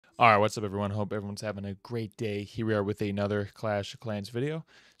All right, what's up, everyone? Hope everyone's having a great day. Here we are with another Clash of Clans video.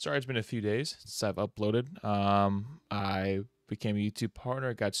 Sorry, it's been a few days since I've uploaded. I became a YouTube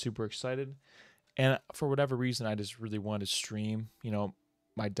partner, got super excited, and for whatever reason, I just really wanted to stream.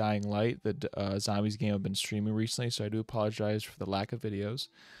 My Dying Light, the zombies game I've been streaming recently. So I do apologize for the lack of videos.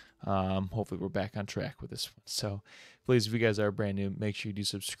 Hopefully, we're back on track with this one. So, please, if you guys are brand new, make sure you do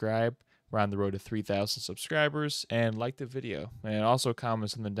subscribe. We're on the road to 3,000 subscribers, and like the video, and also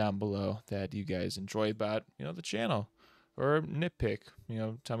comment something down below that you guys enjoy about the channel, or nitpick.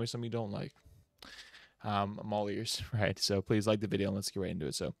 Tell me something you don't like. I'm all ears, right? So please like the video and let's get right into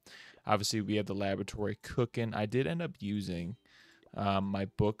it. So, obviously, we have the laboratory cooking. I did end up using my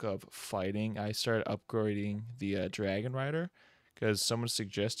book of fighting. I started upgrading the Dragon Rider because someone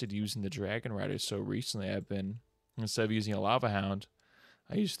suggested using the Dragon Rider. So recently, I've been, instead of using a Lava Hound,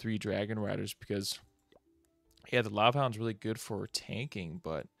 I use 3 Dragon Riders because, yeah, the Lava Hound's really good for tanking,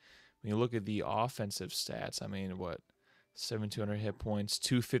 but when you look at the offensive stats, I mean, what, 7,200 hit points,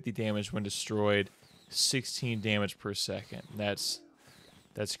 250 damage when destroyed, 16 damage per second. That's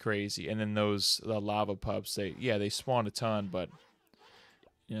crazy. And then the lava pups, they spawn a ton, but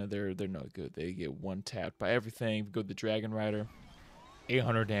they're not good. They get one tapped by everything. Go to the Dragon Rider,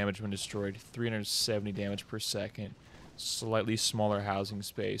 800 damage when destroyed, 370 damage per second. Slightly smaller housing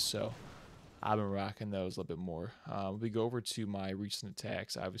space, so I've been rocking those a little bit more. We go over to my recent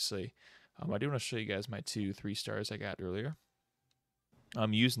attacks, obviously. I do want to show you guys my 3 stars I got earlier.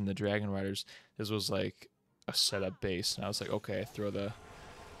 I'm using the Dragon Riders. This was like a setup base, and I was like, okay, throw the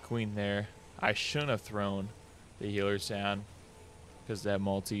queen there. I shouldn't have thrown the healers down because that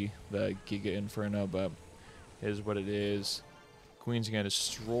multi, the Giga Inferno, but it is what it is. Queen's going to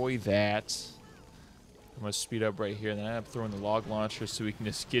destroy that. I'm going to speed up right here, and then I'm throwing the log launcher so we can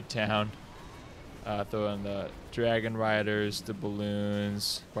just get down. Throwing the Dragon Riders, the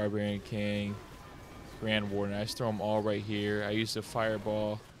Balloons, Barbarian King, Grand Warden. I just throw them all right here. I use the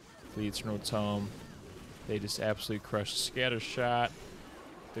Fireball, the Eternal Tome. They just absolutely crush the Scatter Shot,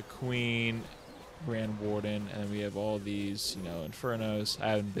 the Queen, Grand Warden, and then we have all these, Infernos. I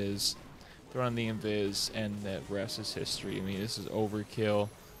have Invis. Throw on the Invis, and the rest is history. I mean, this is overkill.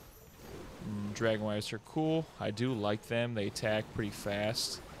 Dragon Riders are cool. I do like them. They attack pretty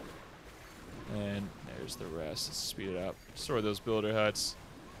fast. And there's the rest. Let's speed it up. Destroy those builder huts.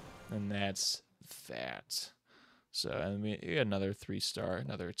 And that's that. So, and we got another 3-star,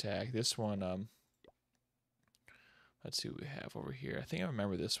 another attack. This one, let's see what we have over here. I think I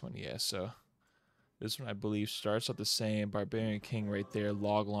remember this one, yeah. So, this one, I believe, starts out the same. Barbarian King right there.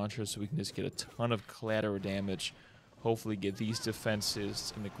 Log launcher, so we can just get a ton of collateral damage. Hopefully get these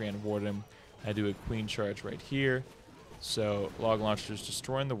defenses in the Grand Warden. I do a queen charge right here. So log launcher's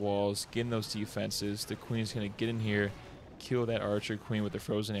destroying the walls, getting those defenses. The queen's going to get in here, kill that archer queen with the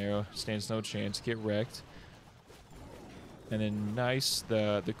frozen arrow. Stands no chance, get wrecked. And then nice,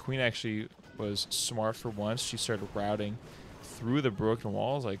 the queen actually was smart for once. She started routing through the broken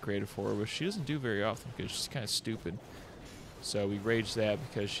walls I created for her, which she doesn't do very often because she's kind of stupid. So we rage that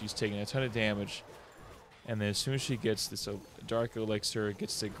because she's taking a ton of damage. And then as soon as she gets this Dark Elixir,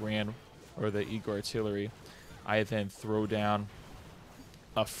 gets the the Eagle Artillery, I then throw down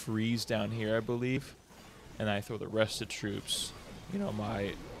a freeze down here, I believe. And I throw the rest of the troops.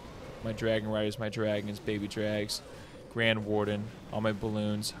 My Dragon Riders, my Dragons, Baby Drags, Grand Warden, all my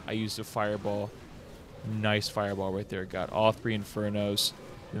Balloons. I used a Fireball. Nice Fireball right there. Got all 3 Infernos.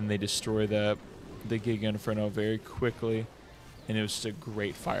 Then they destroy the Giga Inferno very quickly. And it was just a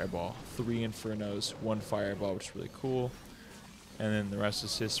great Fireball. 3 Infernos, 1 Fireball, which is really cool. And then the rest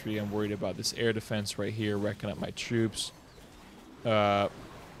is history. I'm worried about this air defense right here, wrecking up my troops. Royal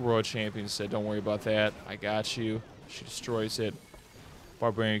Champion said, don't worry about that. I got you. She destroys it.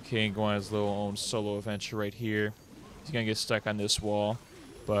 Barbarian King going on his little own solo adventure right here. He's going to get stuck on this wall.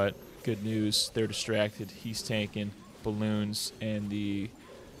 But good news, they're distracted. He's tanking. Balloons and the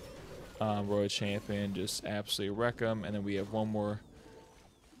Royal Champion just absolutely wreck them. And then we have one more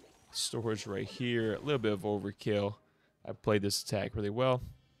storage right here. A little bit of overkill. I played this attack really well,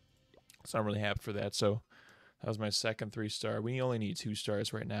 so I'm really happy for that. So that was my second 3-star. We only need 2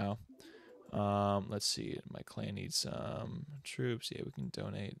 stars right now. Let's see. My clan needs some troops. Yeah, we can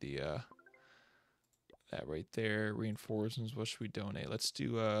donate the that right there. Reinforcements. What should we donate? Let's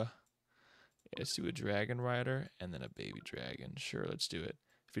do let's do a Dragon Rider and then a Baby Dragon. Sure, let's do it.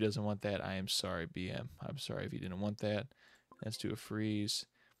 If he doesn't want that, I am sorry, BM. I'm sorry if he didn't want that. Let's do a freeze.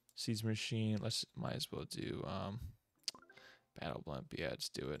 Siege Machine. Might as well do Battle Blunt, yeah, let's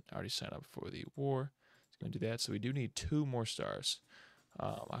do it. I already signed up for the war. It's going to do that. So we do need 2 more stars.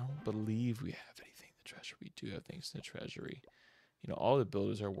 I don't believe we have anything in the treasury. We do have things in the treasury. all the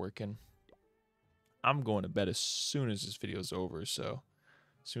builders are working. I'm going to bed as soon as this video is over. So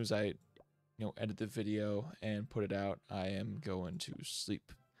as soon as I, edit the video and put it out, I am going to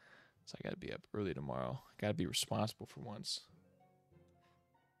sleep. So I got to be up early tomorrow. Got to be responsible for once.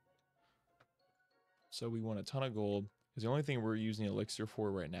 So we won a ton of gold. Because the only thing we're using the elixir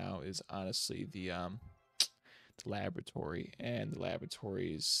for right now is honestly the laboratory. And the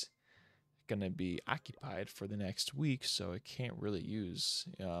laboratory is going to be occupied for the next week. So I can't really use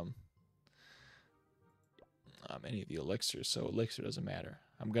any of the elixirs. So elixir doesn't matter.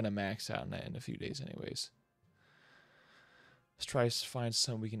 I'm going to max out on that in a few days anyways. Let's try to find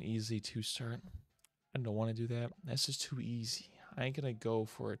something we can easily two-start. I don't want to do that. That's just too easy. I ain't going to go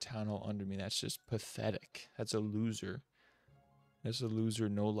for a town hall under me. That's just pathetic. That's a loser. That's a loser,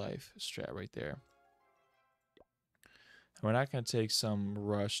 no life strat right there. And we're not going to take some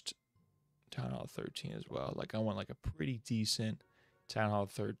rushed town hall 13 as well. Like I want like a pretty decent town hall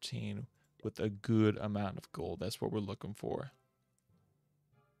 13 with a good amount of gold. That's what we're looking for.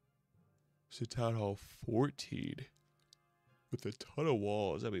 So town hall 14 with a ton of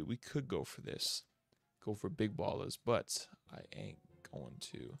walls. I mean, we could go for this. Go for big ballers, but I ain't going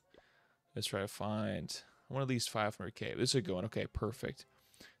to. Let's try to find, I want at least 500k. This is a good one. Okay, perfect.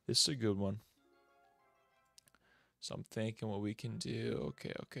 This is a good one. So I'm thinking what we can do.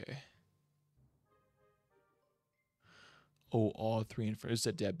 Okay. Oh, all three in front. This is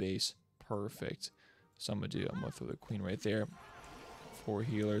a dead base. Perfect. So I'm going to throw the queen right there. 4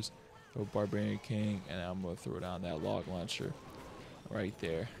 healers. Throw Barbarian King, and I'm going to throw down that log launcher right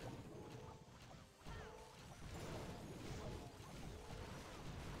there.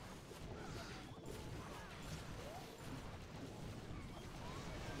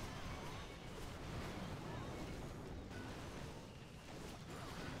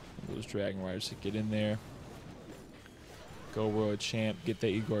 Those Dragon Riders to get in there. Go Royal Champ, get that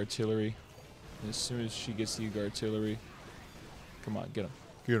Eagle Artillery. And as soon as she gets the Eagle Artillery, come on, get him.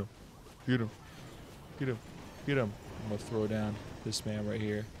 Get him. Get him. Get him. Get him. I'm going to throw down this man right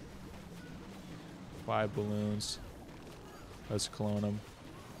here. 5 balloons. Let's clone him.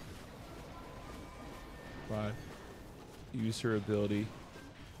 5. Use her ability.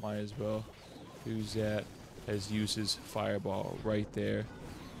 Might as well use that as uses Fireball right there.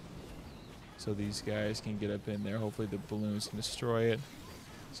 So these guys can get up in there. Hopefully the balloons can destroy it.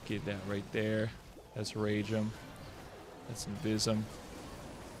 Let's get that right there. Let's rage them. Let's invis them.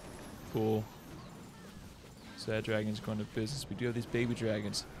 Cool. So that dragon's going to business. We do have these baby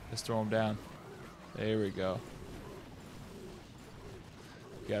dragons. Let's throw them down. There we go.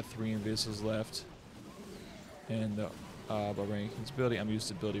 We got 3 invisos left. And the Barbarian King's ability. I'm used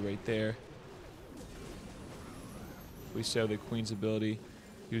to ability right there. We still have the Queen's ability.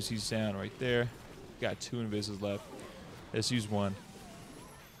 Use these down right there. Got 2 invisos left. Let's use 1.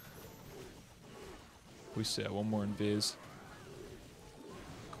 We still have 1 more invis.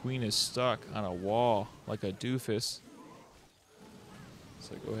 Queen is stuck on a wall like a doofus.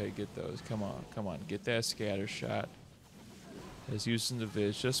 So go ahead and get those. Come on. Get that scatter shot. Let's use some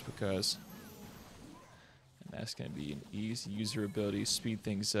invis just because. And that's going to be an easy user ability. Speed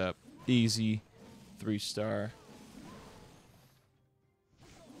things up. Easy. 3-star.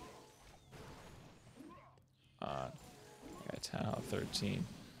 Got Town Hall 13.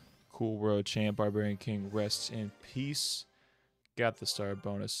 Cool Road Champ. Barbarian King rests in peace. Got the star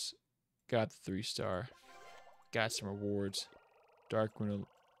bonus. Got the 3-star. Got some rewards. Dark Rune.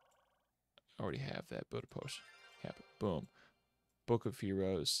 Already have that. Build a potion. Have it. Boom. Book of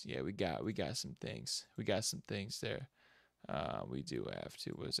Heroes. Yeah, we got some things. We got some things there. We do have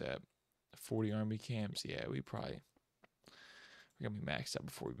to. Was that 40 army camps? Yeah, we're gonna be maxed out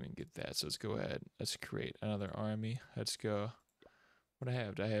before we even get that. So let's go ahead. Let's create another army. Let's go. What do I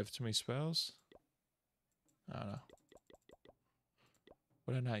have? Do I have too many spells? I don't know.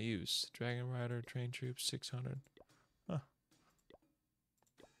 What did I not use? Dragon Rider, Train Troops, 600. Huh.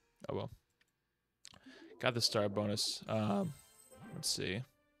 Oh well. Got the star bonus. Let's see.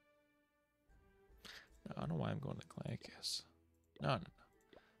 No, I don't know why I'm going to Clan Cast. No.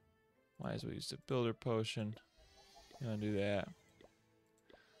 Might as well use the builder potion. You want to do that?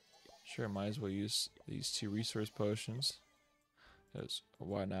 Sure, might as well use these 2 resource potions. Because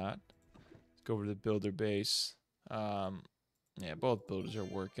why not? Let's go over to the builder base. Yeah, both builders are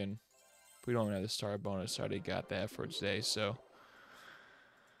working. We don't have the star bonus. I already got that for today, so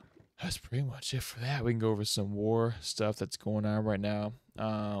that's pretty much it for that. We can go over some war stuff that's going on right now.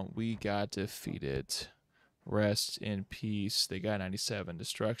 We got defeated. Rest in peace. They got 97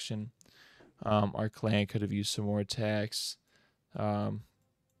 destruction. Our clan could have used some more attacks. But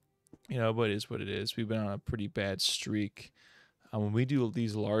it is what it is. We've been on a pretty bad streak. And when we do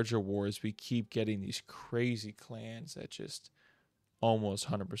these larger wars, we keep getting these crazy clans that just almost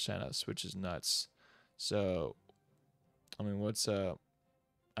 100% us, which is nuts. So, I mean, what's I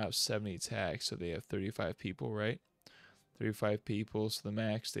have 70 attacks, so they have 35 people, right? 35 people, so the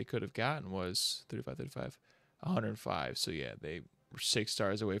max they could have gotten was 105. So yeah, they were 6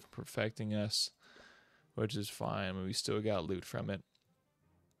 stars away from perfecting us, which is fine. I mean, we still got loot from it.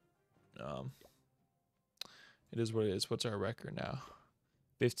 It is what it is. What's our record now?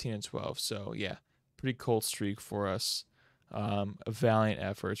 15 and 12. So yeah, pretty cold streak for us. A valiant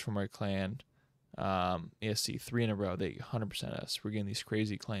efforts from our clan. Yeah, see, 3 in a row. They 100% us. We're getting these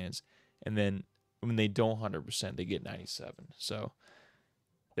crazy clans, and then when they don't 100%, they get 97. So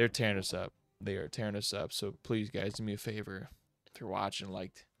they're tearing us up. They are tearing us up. So please, guys, do me a favor. If you're watching,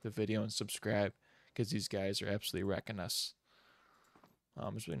 like the video and subscribe, because these guys are absolutely wrecking us.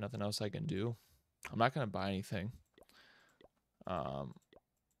 There's really nothing else I can do. I'm not gonna buy anything. I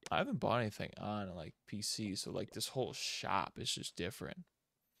haven't bought anything on like PC, so like this whole shop is just different,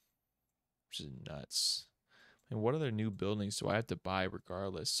 which is nuts. And what other new buildings do I have to buy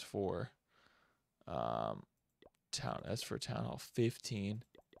regardless for town? That's for Town Hall 15.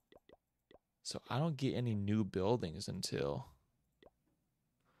 So I don't get any new buildings until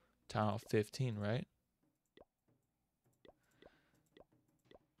Town Hall 15, right?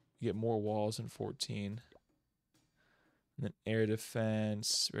 You get more walls in 14. And then air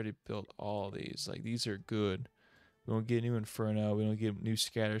defense. Already built all these. Like, these are good. We don't get new Inferno. We don't get new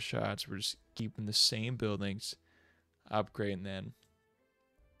scatter shots. We're just keeping the same buildings, upgrading them.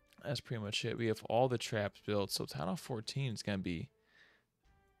 That's pretty much it. We have all the traps built. So Town Hall 14 is going to be,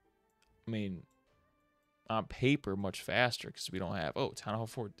 I mean, on paper, much faster because we don't have, oh, Town Hall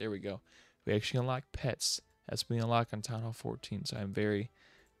 4. There we go. We actually unlock pets. That's being unlocked on Town Hall 14. So I'm very,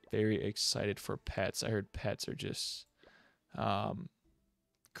 very excited for pets. I heard pets are just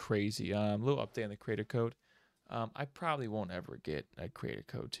crazy. Little update on the creator code. I probably won't ever get a creator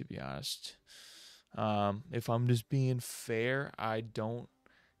code, to be honest. If I'm just being fair, I don't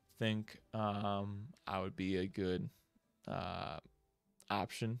think I would be a good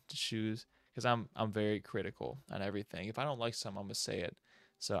option to choose, because I'm very critical on everything. If I don't like something, I'm gonna say it.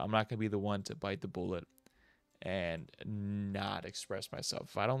 So I'm not gonna be the one to bite the bullet and not express myself.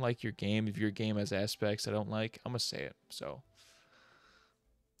 If I don't like your game, if your game has aspects I don't like, I'm gonna say it. So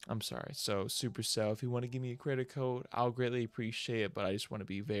I'm sorry. So Supercell, if you want to give me a credit code, I'll greatly appreciate it, but I just want to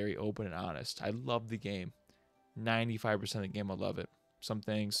be very open and honest. I love the game. 95% of the game, I love it. Some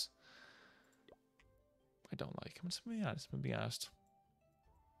things I don't like. I'm just gonna be honest. I'm gonna be honest.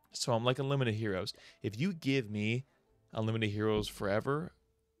 So I'm like Unlimited Heroes. If you give me Unlimited Heroes forever,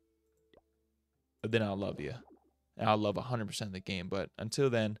 then I'll love you. And I'll love 100% of the game. But until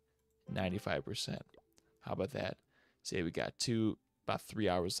then, 95%. How about that? Say we got about 3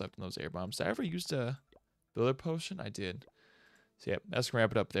 hours left in those air bombs. Did I ever use a builder potion? I did. So yeah, that's gonna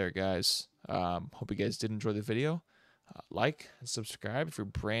wrap it up there, guys. Hope you guys did enjoy the video. Like and subscribe if you're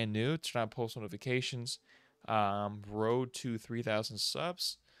brand new. Turn on post notifications. Road to 3,000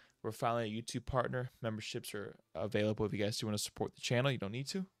 subs. We're finally a YouTube partner. Memberships are available if you guys do want to support the channel. You don't need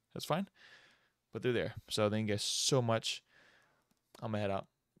to. That's fine. But they're there. So thank you guys so much. I'm going to head out.